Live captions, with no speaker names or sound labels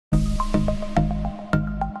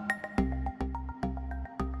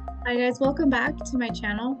Hi guys, welcome back to my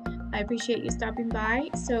channel. I appreciate you stopping by.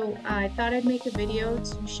 So I thought I'd make a video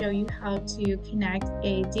to show you how to connect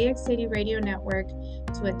a DX80 radio network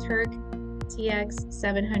to a Turk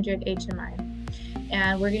TX700 HMI.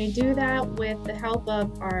 And we're going to do that with the help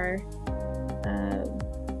of our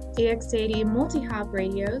DX80 multi-hop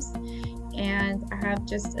radios. And I have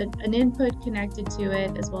just an input connected to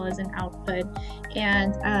it as well as an output.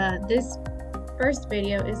 And this first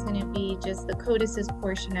video is going to be just the Codesys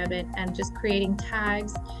portion of it and just creating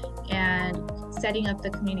tags and setting up the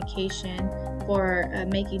communication for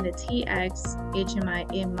making the TX HMI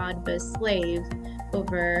a Modbus slave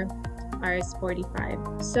over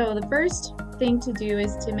RS-45. So the first thing to do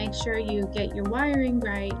is to make sure you get your wiring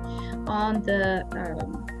right on the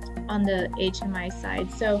HMI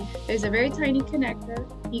side. So there's a very tiny connector.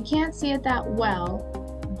 You can't see it that well,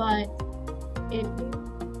 but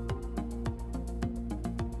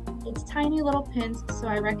it's tiny little pins, so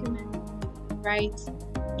I recommend the right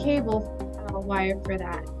cable wire for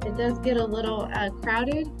that. It does get a little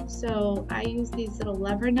crowded, so I use these little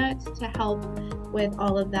lever nuts to help with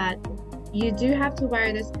all of that. You do have to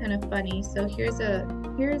wire this kind of funny, so here's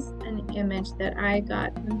an image that I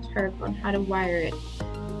got from Turk on how to wire it,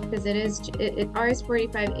 because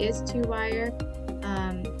RS-45 is 2-wire,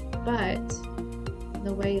 but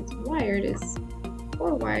the way it's wired is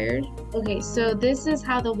 4-wired. Okay, so this is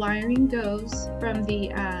how the wiring goes from the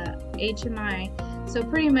HMI. So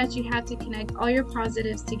pretty much you have to connect all your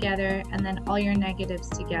positives together and then all your negatives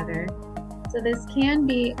together. So this can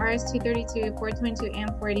be RS-232, 422, and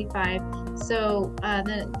 485. So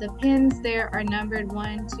the pins there are numbered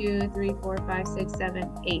 1, 2, 3, 4, 5, 6, 7,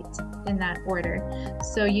 8 in that order.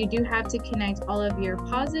 So you do have to connect all of your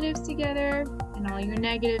positives together and all your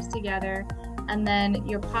negatives together. And then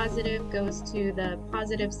your positive goes to the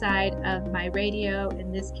positive side of my radio.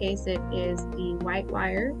 In this case, it is the white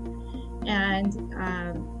wire. And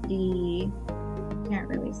can't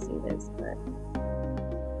really see this, but,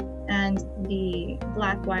 and the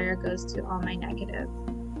black wire goes to all my negative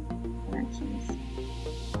connections.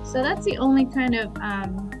 So that's the only kind of,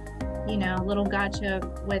 little gotcha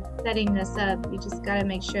with setting this up. You just got to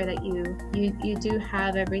make sure that you do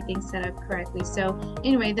have everything set up correctly. So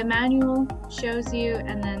anyway, the manual shows you,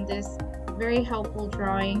 and then this very helpful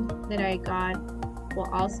drawing that I got will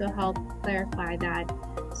also help clarify that.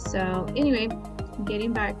 So anyway,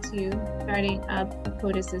 getting back to starting up the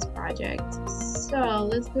Codesys project. So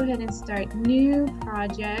let's go ahead and start new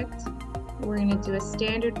project. We're going to do a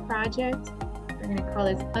standard project. We're going to call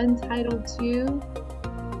this Untitled 2.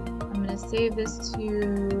 I'm going to save this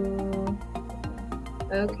to,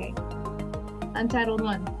 okay, Untitled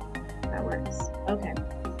 1. That works. Okay,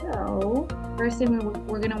 so first thing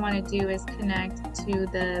we're going to want to do is connect to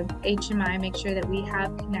the HMI, make sure that we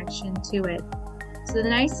have connection to it. So the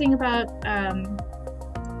nice thing about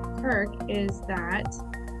Turk is that,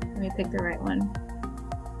 let me pick the right one.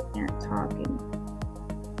 Can't talk and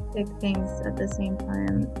pick things at the same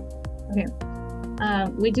time. Okay,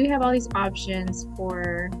 we do have all these options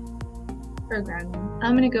for programming.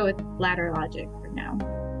 I'm going to go with ladder logic for now.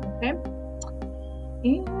 Okay,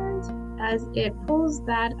 and as it pulls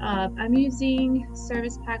that up, I'm using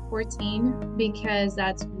Service Pack 14 because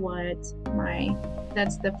that's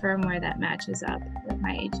the firmware that matches up with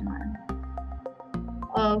my HMI.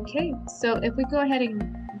 Okay, so if we go ahead and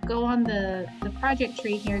go on the project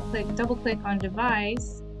tree here, double click on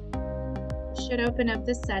device, it should open up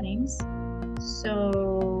the settings.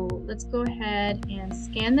 So let's go ahead and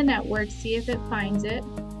scan the network, see if it finds it.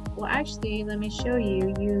 Well, actually, let me show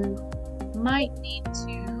you. You might need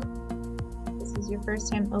to, this is your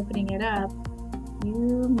first time opening it up,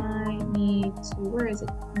 you might need to, where is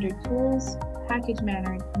it? Under Tools, Package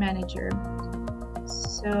Manager.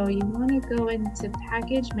 So you want to go into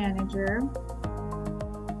Package Manager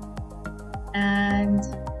and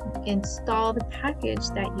install the package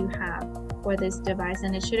that you have for this device,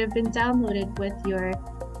 and it should have been downloaded with your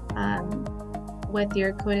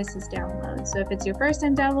Codesys download. So if it's your first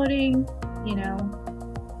time downloading,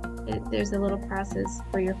 there's a little process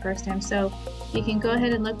for your first time. So you can go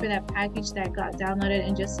ahead and look for that package that got downloaded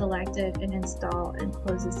and just select it and install and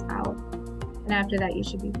close this out. And after that, you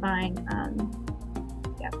should be fine.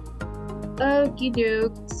 Yeah. Okie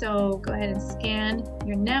doke. So go ahead and scan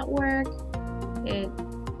your network. It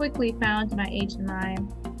quickly found my HMI.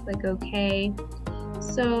 Click OK.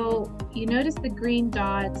 So you notice the green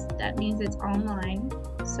dots, that means it's online.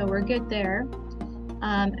 So we're good there.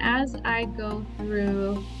 As I go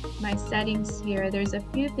through my settings here, there's a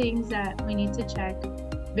few things that we need to check.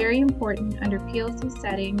 Very important, under PLC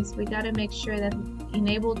settings, we got to make sure that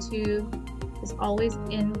enable to is always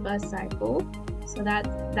in bus cycle. So that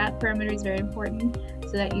parameter is very important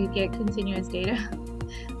so that you get continuous data.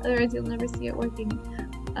 Otherwise, you'll never see it working.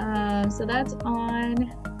 So that's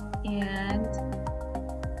on, and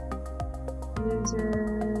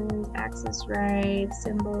users, access rights,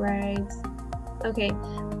 symbol rights. Okay,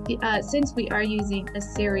 since we are using a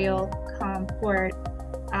serial COM port,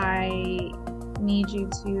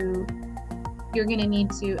 you're going to need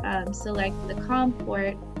to select the COM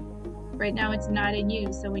port. Right now it's not in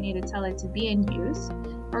use, so we need to tell it to be in use.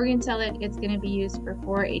 Or we're going to tell it it's going to be used for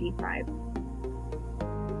 485.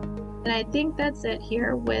 And I think that's it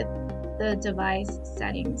here with the device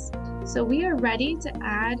settings. So we are ready to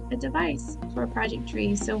add a device to our project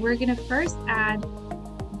tree. So we're going to first add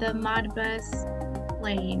the Modbus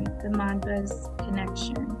lane, the Modbus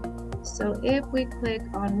connection. So if we click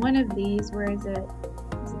on one of these, where is it?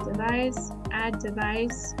 Is it device, add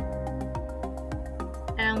device,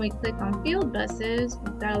 and we click on field buses,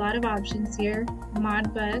 we've got a lot of options here.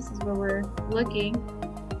 Modbus is where we're looking.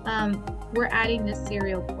 We're adding this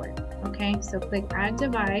serial port. Okay, so click add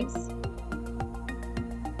device,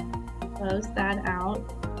 close that out.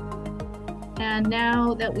 And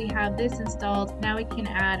now that we have this installed, now we can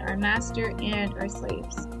add our master and our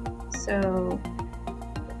slaves. So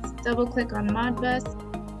let's double click on Modbus,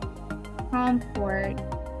 COM port,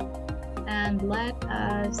 and let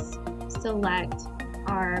us select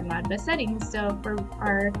our Modbus settings. So for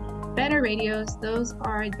our banner radios, those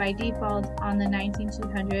are by default on the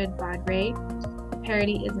 19200 baud rate.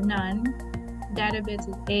 Parity is none, data bits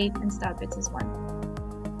is 8, and stop bits is 1.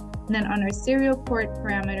 And then on our serial port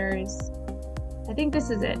parameters, I think this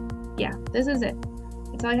is it. Yeah, this is it.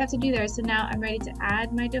 That's all I have to do there. So now I'm ready to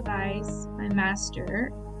add my device, my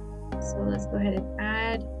master. So let's go ahead and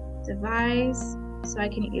add device. So I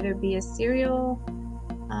can either be a serial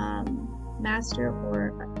master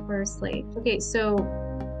or a slave. Okay, so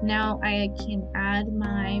now I can add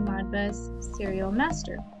my Modbus serial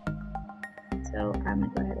master. So I'm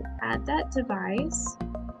gonna go ahead and add that device.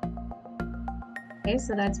 Okay,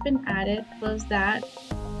 so that's been added. Close that.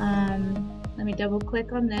 Let me double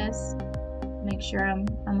click on this. Make sure I'm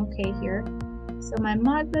okay here. So my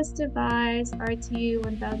Modbus device, RTU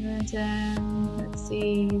 1010. Let's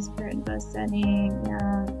see, use current bus setting.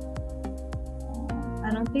 Yeah.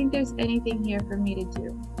 I don't think there's anything here for me to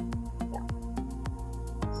do. Yeah.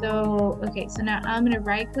 So okay, so now I'm gonna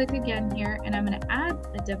right click again here, and I'm gonna add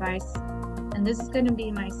a device, and this is gonna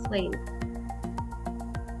be my slave.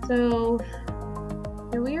 So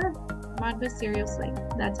here we are, Modbus serial slave.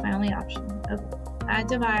 That's my only option. Okay. Add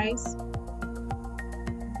device.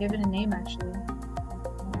 Give it a name actually.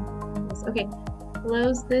 Okay,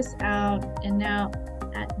 close this out, and now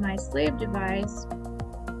at my slave device,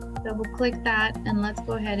 double click that, and let's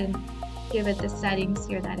go ahead and give it the settings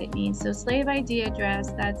here that it needs. So slave ID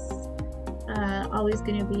address, that's always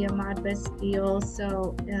going to be a Modbus field.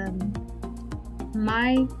 So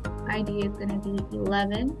my ID is going to be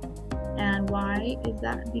 11. And why is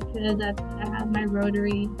that? Because I have my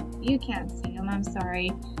rotary. You can't see them, I'm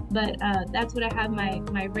sorry, but that's what I have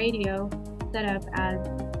my radio set up as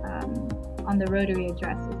on the rotary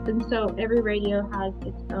addresses. And so every radio has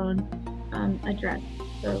its own address.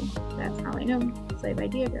 So that's how I know slave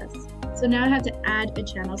ID address. So now I have to add a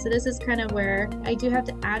channel. So this is kind of where I do have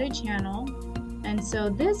to add a channel. And so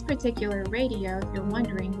this particular radio, if you're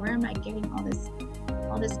wondering, where am I getting all this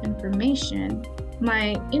information?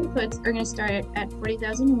 My inputs are going to start at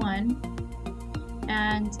 40,001,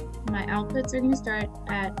 and my outputs are going to start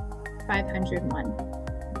at 501.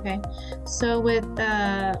 Okay, so with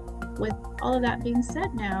all of that being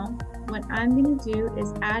said, now what I'm going to do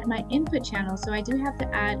is add my input channel. So I do have to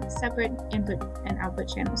add separate input and output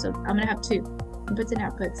channels. So I'm going to have two inputs and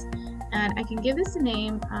outputs, and I can give this a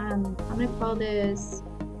name. I'm going to call this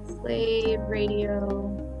slave radio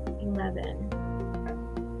 11.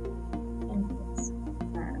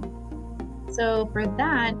 So for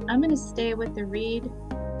that, I'm going to stay with the read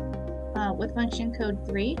with function code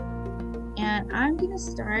 3, and I'm going to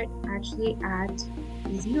start actually at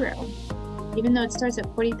 0. Even though it starts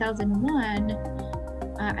at 40,001,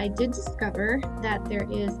 I did discover that there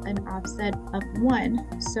is an offset of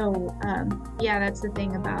 1. So yeah, that's the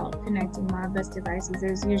thing about connecting Modbus devices.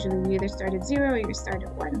 There's usually you either start at 0 or you start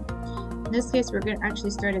at 1. In this case, we're going to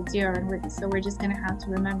actually start at 0, and so we're just going to have to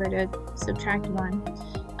remember to subtract 1.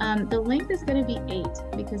 The length is going to be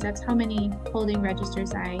 8 because that's how many holding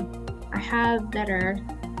registers I have that are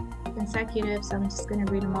consecutive. So I'm just going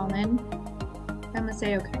to read them all in. I'm going to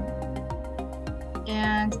say OK.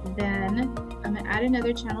 And then I'm going to add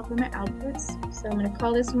another channel for my outputs. So I'm going to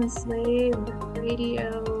call this one slave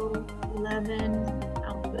radio 11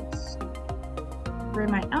 outputs. for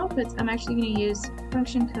my outputs, I'm actually going to use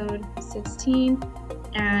function code 16,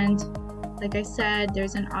 and like I said,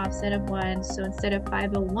 there's an offset of 1, so instead of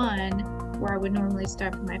 501, where I would normally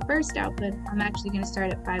start for my first output, I'm actually going to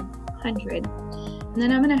start at 500. And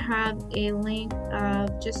then I'm going to have a length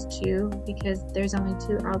of just 2, because there's only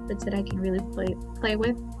 2 outputs that I can really play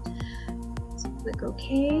with. So click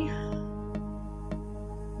OK.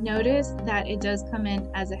 Notice that it does come in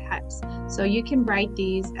as a hex. So you can write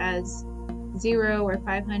these as 0 or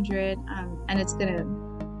 500, and it's going to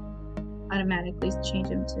automatically change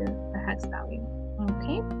them to a hex value.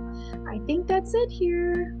 Okay, I think that's it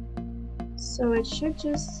here. So it should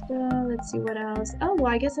just, let's see what else. Oh, well,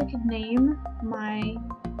 I guess I could name my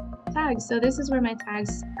tags. So this is where my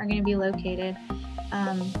tags are going to be located.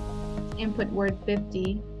 Input word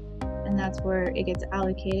 50, and that's where it gets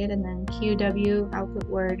allocated, and then QW output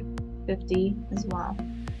word 50 as well.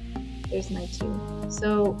 There's my 2.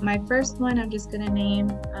 So my first one, I'm just going to name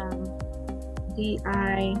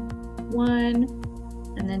DI1,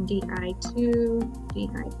 and then DI2,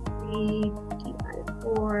 DI3,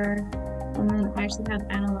 DI4. And then I actually have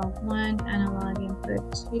analog 1, analog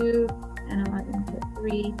input 2, analog input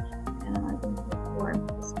 3, analog input 4.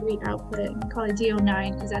 Discrete output, you can call it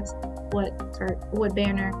DO9 because that's what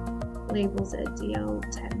banner labels it,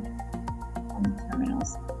 DO10 on the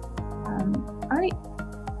terminals. All right,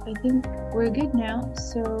 I think we're good now.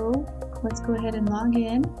 So let's go ahead and log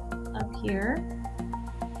in up here.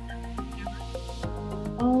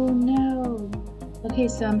 Oh no. Okay,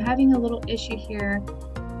 so I'm having a little issue here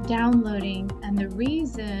downloading, and the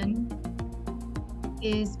reason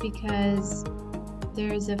is because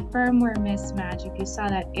there's a firmware mismatch. If you saw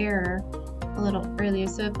that error a little earlier,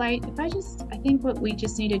 so I think what we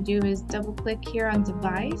just need to do is double click here on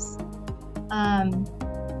device,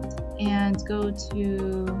 and go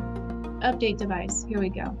to update device. Here we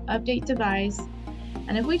go, update device,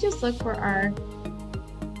 and if we just look for our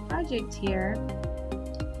project here,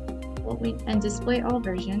 and display all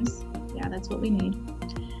versions, yeah, that's what we need.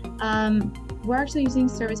 We're actually using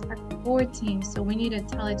Service Pack 14, so we need to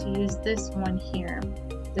tell it to use this one here.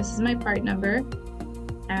 This is my part number,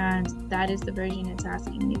 and that is the version it's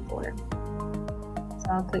asking me for.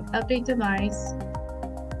 So I'll click Update Device,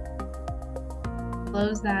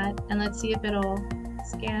 close that, and let's see if it'll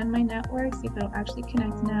scan my network, see if it'll actually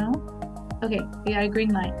connect now. Okay, we got a green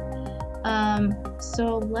light.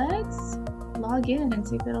 So let's log in and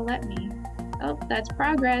see if it'll let me. Oh, that's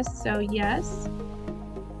progress, so yes.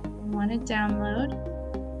 Want to download,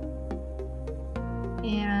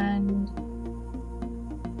 and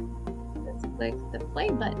let's click the play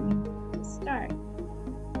button to start,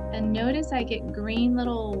 and notice I get green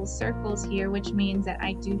little circles here, which means that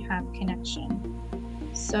I do have connection.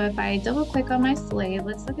 So if I double click on my slave,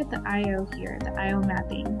 let's look at the IO here, the IO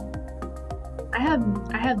mapping. I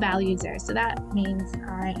have values there, so that means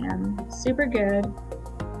I am super good.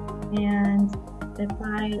 And if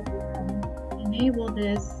I enable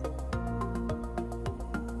this,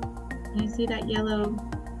 you see that yellow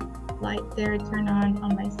light there turn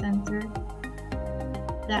on my sensor?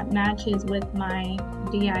 That matches with my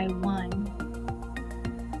DI1.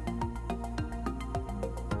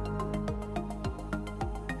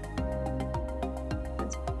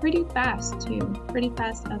 It's pretty fast too, pretty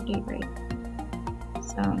fast update rate.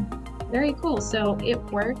 So very cool. So it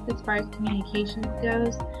worked as far as communications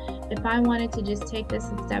goes. If I wanted to just take this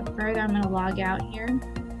a step further, I'm going to log out here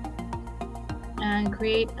and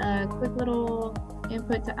create a quick little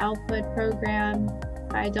input to output program.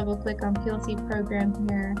 If I double click on PLC program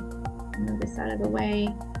here, move this out of the way,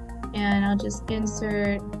 and I'll just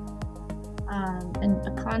insert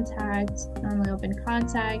a contact, normally open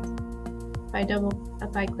contact.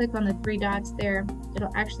 If I click on the 3 dots there,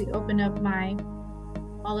 it'll actually open up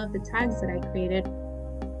all of the tags that I created.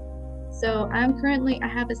 So I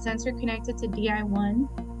have a sensor connected to DI1.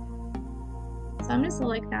 So I'm going to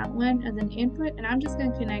select that one as an input, and I'm just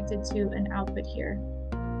going to connect it to an output here.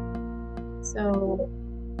 So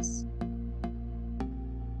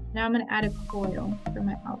now I'm going to add a coil for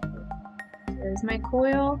my output. So there's my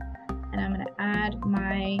coil, and I'm going to add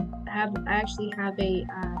I actually have a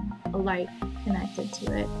light connected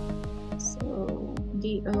to it. So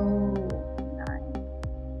DO9.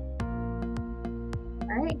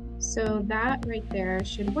 Alright, so that right there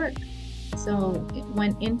should work. So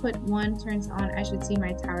when input 1 turns on, I should see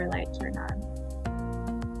my tower light turn on.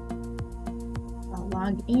 I'll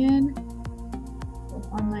log in, with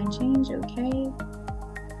online change, okay.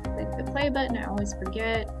 Click the play button, I always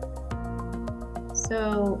forget.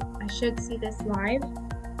 So I should see this live.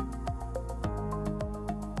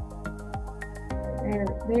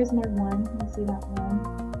 There's my 1, you see that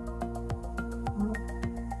 1.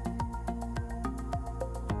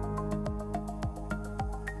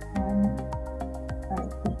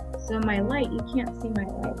 So my light, you can't see my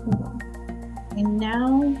light. And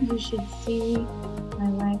now you should see my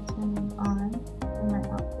light turning on and my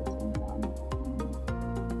output turns on.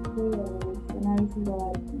 Good. So now you see the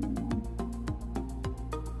light turning on.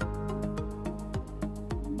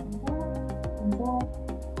 And up.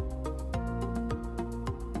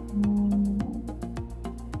 And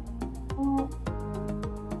up.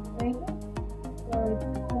 Right here.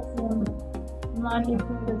 So logic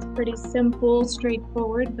is pretty simple,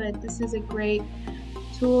 straightforward, but this is a great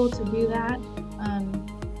tool to do that.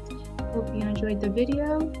 Hope you enjoyed the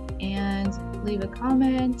video and leave a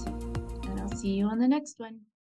comment, and I'll see you on the next one.